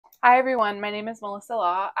Hi everyone, my name is Melissa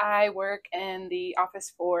Law. I work in the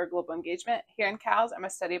Office for Global Engagement here in CALS. I'm a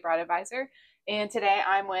study abroad advisor, and today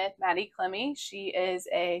I'm with Maddi Clemmy. She is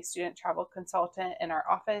a student travel consultant in our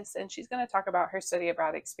office, and she's going to talk about her study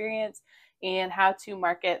abroad experience and how to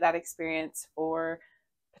market that experience for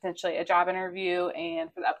potentially a job interview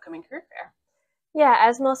and for the upcoming career fair. Yeah,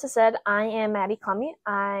 as Melissa said, I am Maddi Clemmy.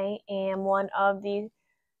 I am one of the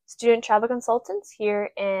student travel consultants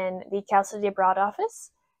here in the Cal City Abroad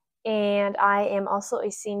office, and I am also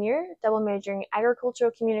a senior, double majoring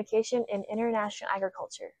agricultural communication and international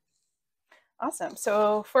agriculture. Awesome.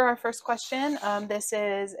 So for our first question, this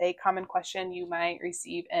is a common question you might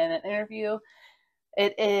receive in an interview.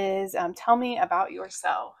 It is, tell me about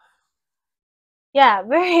yourself. Yeah,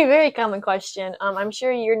 very, very common question. I'm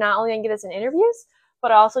sure you're not only going to get this in interviews,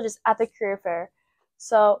 but also just at the career fair.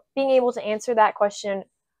 So being able to answer that question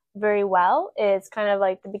very well is kind of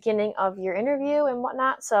like the beginning of your interview and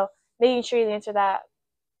whatnot. So making sure you answer that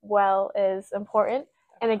well is important.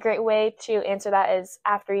 And a great way to answer that is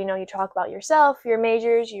after you talk about yourself, your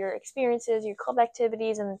majors, your experiences, your club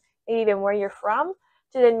activities, and maybe even where you're from,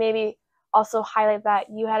 to then maybe also highlight that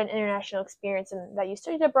you had an international experience and that you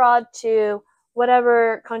studied abroad to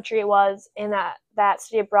whatever country it was, and that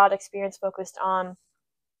study abroad experience focused on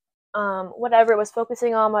whatever it was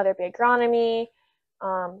focusing on, whether it be agronomy,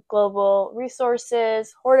 global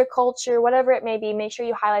resources, horticulture, whatever it may be. Make sure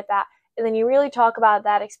you highlight that, and then you really talk about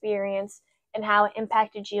that experience and how it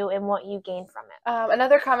impacted you and what you gained from it.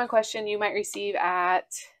 Another common question you might receive at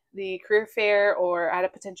the career fair or at a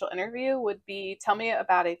potential interview would be, tell me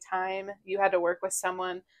about a time you had to work with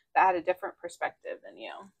someone that had a different perspective than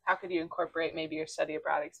you. How could you incorporate maybe your study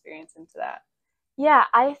abroad experience into that? Yeah,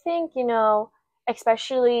 I think,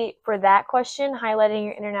 especially for that question, highlighting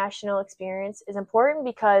your international experience is important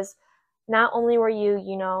because not only were you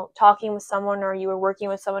talking with someone or you were working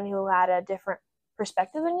with someone who had a different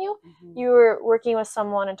perspective than you, you were working with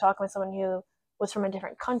someone and talking with someone who was from a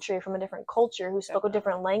different country, from a different culture, who spoke a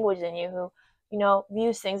different language than you, who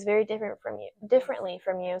views things very differently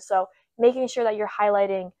from you. So making sure that you're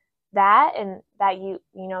highlighting that and that your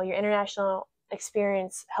international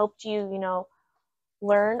experience helped you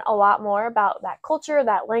learn a lot more about that culture,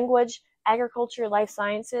 that language, agriculture, life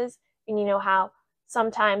sciences, and how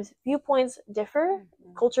sometimes viewpoints differ,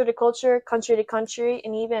 culture to culture, country to country,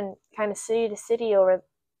 and even kind of city to city over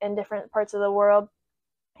in different parts of the world.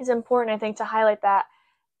 Is important, I think, to highlight that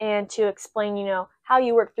and to explain, how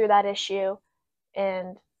you work through that issue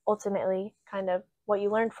and ultimately kind of what you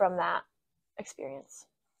learned from that experience.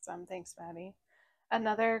 Awesome. Thanks, Maddie.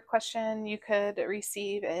 Another question you could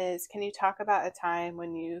receive is, can you talk about a time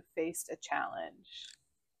when you faced a challenge?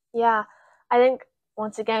 Yeah, I think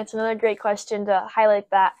once again, it's another great question to highlight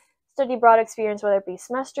that study abroad experience, whether it be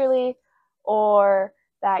semesterly or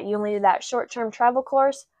that you only did that short-term travel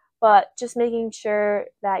course, but just making sure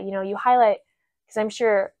that you highlight, because I'm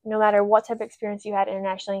sure no matter what type of experience you had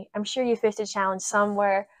internationally, I'm sure you faced a challenge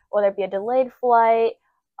somewhere, whether it be a delayed flight,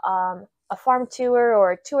 a farm tour,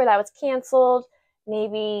 or a tour that was canceled,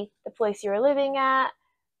 maybe the place you were living at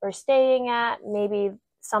or staying at, maybe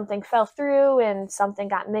something fell through and something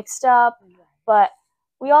got mixed up. But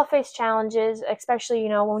we all face challenges, especially,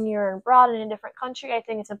 when you're abroad in a different country. I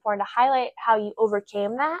think it's important to highlight how you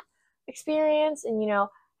overcame that experience and,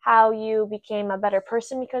 how you became a better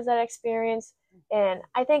person because of that experience. And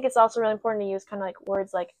I think it's also really important to use kind of like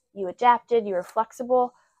words like you adapted, you were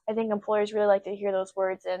flexible. I think employers really like to hear those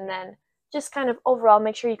words, and then just kind of overall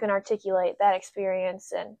make sure you can articulate that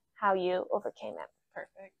experience and how you overcame it.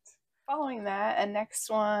 Perfect. Following that,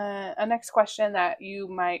 a next question that you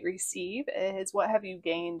might receive is, what have you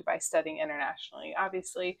gained by studying internationally?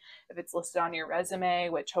 Obviously, if it's listed on your resume,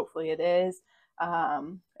 which hopefully it is,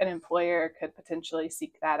 an employer could potentially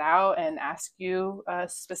seek that out and ask you a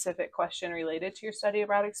specific question related to your study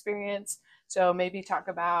abroad experience. So maybe talk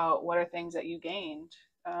about what are things that you gained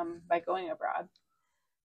by going abroad.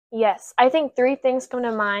 Yes, I think three things come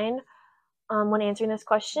to mind when answering this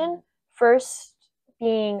question. First,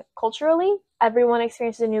 being culturally, everyone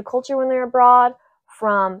experiences a new culture when they're abroad,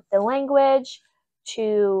 from the language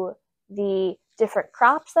to the different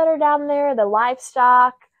crops that are down there, the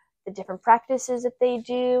livestock, the different practices that they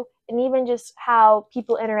do, and even just how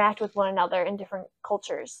people interact with one another in different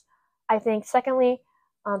cultures. I think, secondly,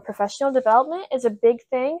 professional development is a big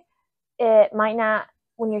thing. It might not,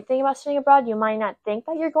 when you're thinking about studying abroad, you might not think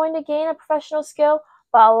that you're going to gain a professional skill,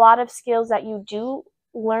 but a lot of skills that you do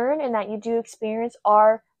learn and that you do experience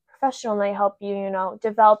are professional, and they help you,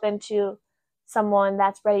 develop into someone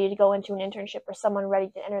that's ready to go into an internship or someone ready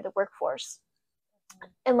to enter the workforce.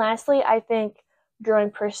 And lastly, I think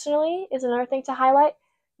growing personally is another thing to highlight.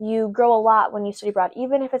 you grow a lot when you study abroad,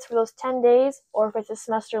 even if it's for those 10 days or if it's a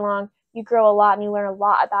semester long. You grow a lot and you learn a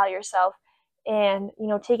lot about yourself. And,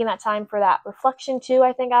 taking that time for that reflection too,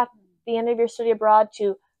 I think at the end of your study abroad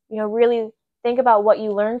to, really think about what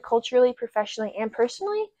you learned culturally, professionally, and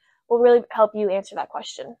personally will really help you answer that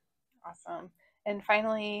question. Awesome. And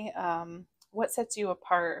finally, what sets you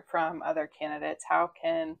apart from other candidates? How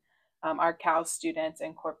can our Cal students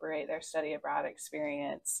incorporate their study abroad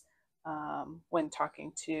experience when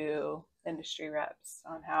talking to industry reps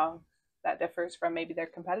on how that differs from maybe their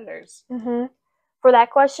competitors? Mm-hmm. For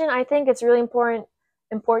that question, I think it's really important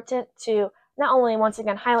to not only once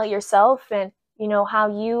again highlight yourself and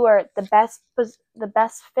how you are the best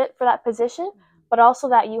fit for that position, but also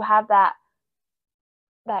that you have that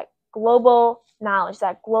global knowledge,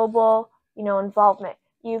 that global involvement.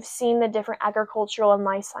 You've seen the different agricultural and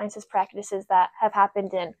life sciences practices that have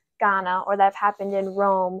happened in Ghana or that have happened in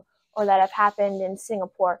Rome or that have happened in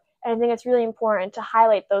Singapore. And I think it's really important to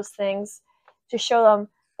highlight those things to show them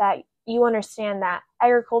that you understand that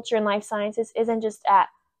agriculture and life sciences isn't just at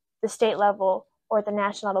the state level or at the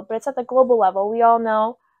national level, but it's at the global level. We all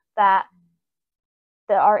know that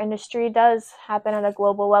our industry does happen at a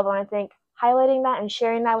global level, and I think highlighting that and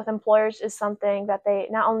sharing that with employers is something that they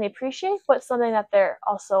not only appreciate, but something that they're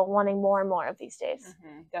also wanting more and more of these days.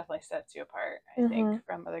 Definitely sets you apart, I think,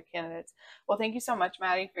 from other candidates. Well, thank you so much,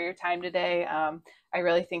 Maddi, for your time today. I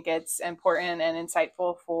really think it's important and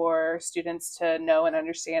insightful for students to know and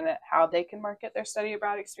understand how they can market their study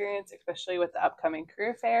abroad experience, especially with the upcoming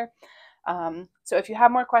career fair. So if you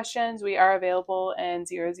have more questions, we are available in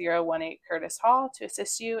 0018 Curtis Hall to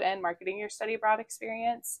assist you in marketing your study abroad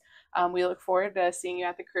experience. We look forward to seeing you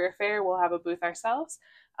at the career fair. We'll have a booth ourselves.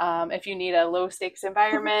 If you need a low stakes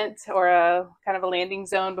environment or a kind of a landing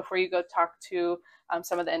zone before you go talk to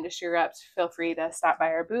some of the industry reps, feel free to stop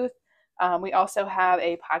by our booth. We also have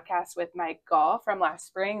a podcast with Mike Gall from last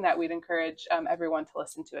spring that we'd encourage everyone to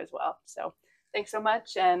listen to as well. So thanks so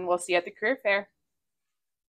much, and we'll see you at the career fair.